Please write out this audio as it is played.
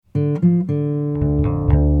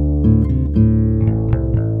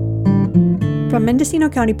From Mendocino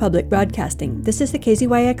County Public Broadcasting, this is the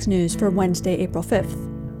KZYX News for Wednesday, April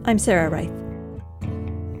 5th. I'm Sarah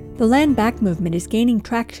Reith. The Land Back movement is gaining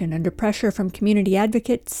traction under pressure from community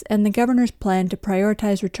advocates and the governor's plan to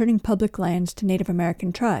prioritize returning public lands to Native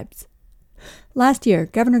American tribes. Last year,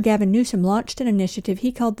 Governor Gavin Newsom launched an initiative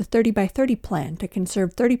he called the 30 by 30 plan to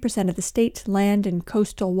conserve 30% of the state's land and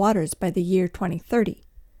coastal waters by the year 2030.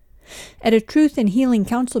 At a Truth and Healing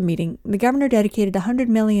Council meeting, the governor dedicated $100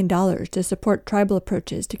 million to support tribal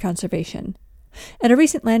approaches to conservation. At a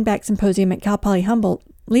recent land back symposium at Cal Poly Humboldt,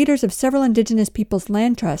 leaders of several indigenous peoples'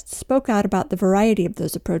 land trusts spoke out about the variety of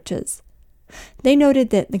those approaches. They noted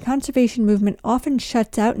that the conservation movement often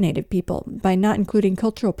shuts out Native people by not including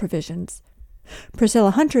cultural provisions.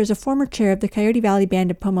 Priscilla Hunter is a former chair of the Coyote Valley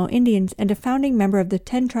Band of Pomo Indians and a founding member of the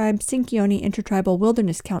 10-tribe Sinkyone Intertribal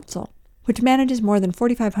Wilderness Council, which manages more than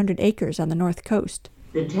 4,500 acres on the North Coast.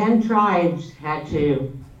 The 10 tribes had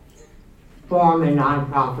to form a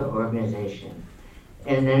nonprofit organization,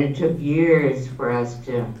 and then it took years for us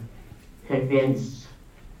to convince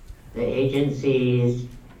the agencies,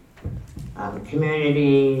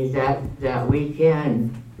 communities that we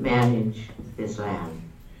can manage this land.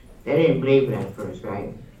 They didn't believe it at first,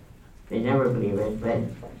 right? They never believe it,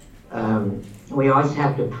 but we always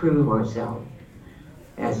have to prove ourselves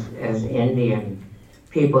as Indian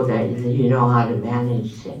people that you know how to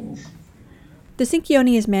manage things. The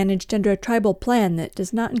Sinkyone is managed under a tribal plan that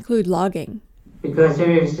does not include logging. Because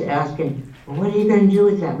they're just asking, well, what are you going to do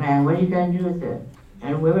with that land? What are you going to do with it?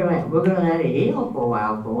 And we're going to let it heal for a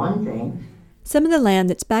while, for one thing. Some of the land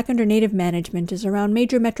that's back under Native management is around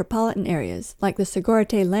major metropolitan areas, like the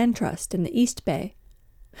Segorate Land Trust in the East Bay.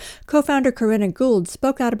 Co-founder Corinna Gould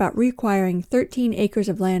spoke out about reacquiring 13 acres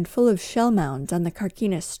of land full of shell mounds on the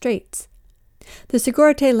Carquinez Straits. The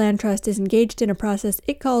Segorate Land Trust is engaged in a process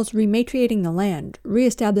it calls rematriating the land,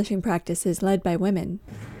 reestablishing practices led by women.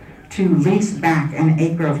 To lease back an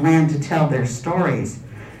acre of land to tell their stories,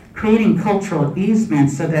 creating cultural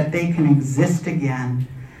easements so that they can exist again.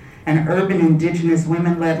 An urban indigenous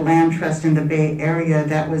women-led land trust in the Bay Area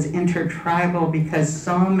that was intertribal because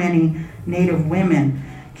so many Native women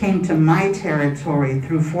came to my territory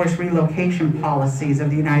through forced relocation policies of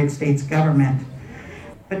the United States government.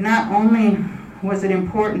 But not only was it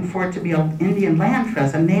important for it to be an Indian land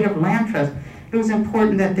trust, a Native land trust, it was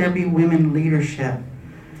important that there be women leadership.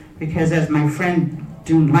 Because as my friend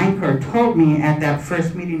Dune Lankor told me at that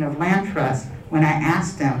first meeting of land trust, when I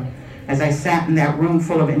asked him, as I sat in that room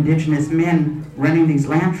full of indigenous men running these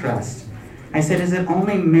land trusts, I said, is it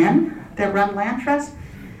only men that run land trusts?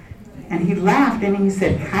 And he laughed and he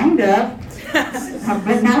said, kind of,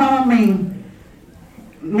 but not only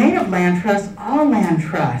Native land trusts, all land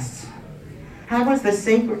trusts. How was the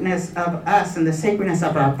sacredness of us and the sacredness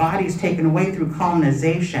of our bodies taken away through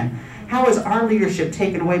colonization? How was our leadership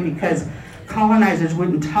taken away because colonizers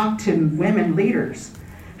wouldn't talk to women leaders?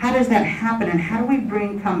 How does that happen, and how do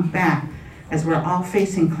we come back, as we're all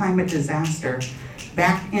facing climate disaster,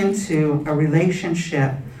 back into a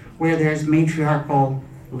relationship where there's matriarchal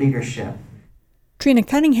leadership? Trina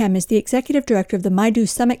Cunningham is the executive director of the Maidu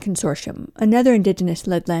Summit Consortium, another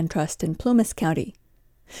indigenous-led land trust in Plumas County.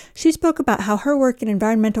 She spoke about how her work in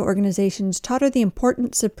environmental organizations taught her the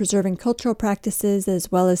importance of preserving cultural practices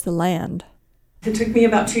as well as the land. It took me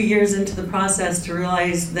about 2 years into the process to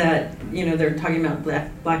realize that, they're talking about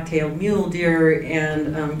black-tailed mule deer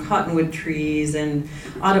and cottonwood trees, and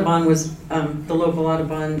Audubon was, the local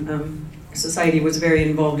Audubon Society was very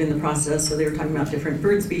involved in the process, so they were talking about different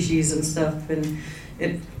bird species and stuff, and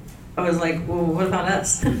I was like, well, what about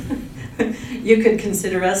us? You could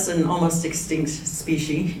consider us an almost extinct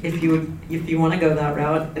species if you want to go that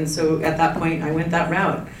route, and so at that point I went that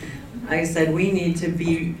route. I said, we need to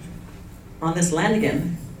be on this land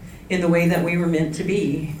again in the way that we were meant to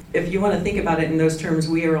be. If you want to think about it in those terms,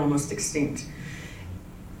 we are almost extinct.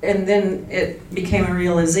 And then it became a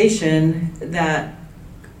realization that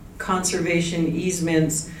conservation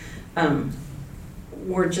easements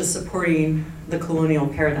were just supporting the colonial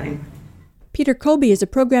paradigm. Peter Colby is a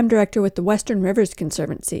program director with the Western Rivers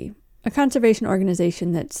Conservancy, a conservation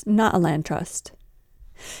organization that's not a land trust.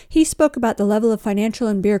 He spoke about the level of financial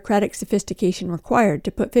and bureaucratic sophistication required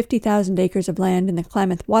to put 50,000 acres of land in the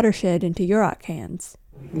Klamath watershed into Yurok hands.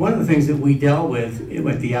 One of the things that we dealt with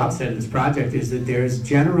at the outset of this project is that there's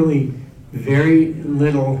generally very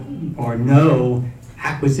little or no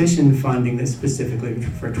acquisition funding that's specifically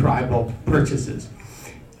for tribal purchases.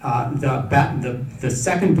 The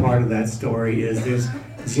second part of that story is there's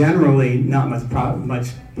generally not much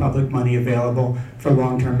public money available for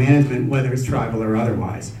long-term management, whether it's tribal or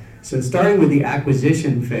otherwise. So starting with the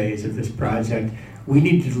acquisition phase of this project, we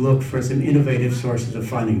needed to look for some innovative sources of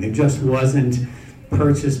funding. There just wasn't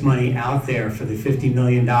purchase money out there for the $50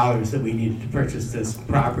 million that we needed to purchase this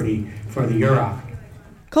property for the UROC.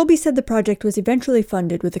 Colby said the project was eventually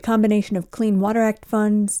funded with a combination of Clean Water Act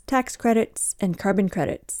funds, tax credits, and carbon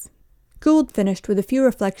credits. Gould finished with a few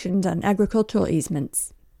reflections on agricultural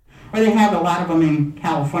easements. Or they have a lot of them in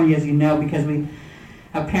California, as you know, because we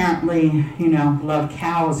apparently, love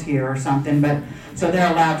cows here or something, but so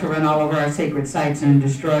they're allowed to run all over our sacred sites and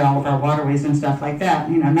destroy all of our waterways and stuff like that.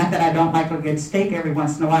 Not that I don't like a good steak every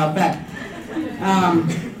once in a while, but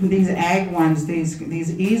these ag ones, these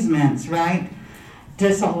easements, right?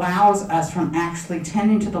 This allows us from actually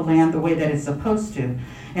tending to the land the way that it's supposed to,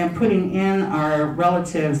 and putting in our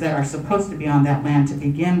relatives that are supposed to be on that land to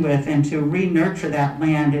begin with, and to re-nurture that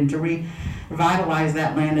land and to revitalize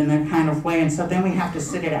that land in that kind of way. And so then we have to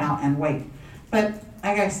sit it out and wait. But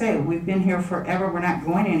like I say, we've been here forever. We're not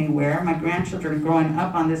going anywhere. My grandchildren are growing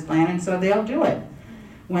up on this land, and so they'll do it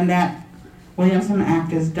when that Williamson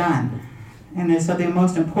Act is done. And so the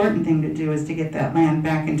most important thing to do is to get that land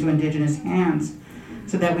back into Indigenous hands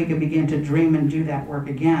so that we can begin to dream and do that work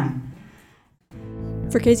again.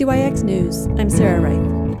 For KZYX News, I'm Sarah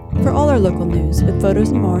Wright. For all our local news with photos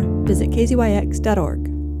and more, visit kzyx.org.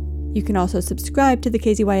 You can also subscribe to the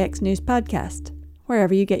KZYX News podcast,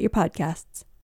 wherever you get your podcasts.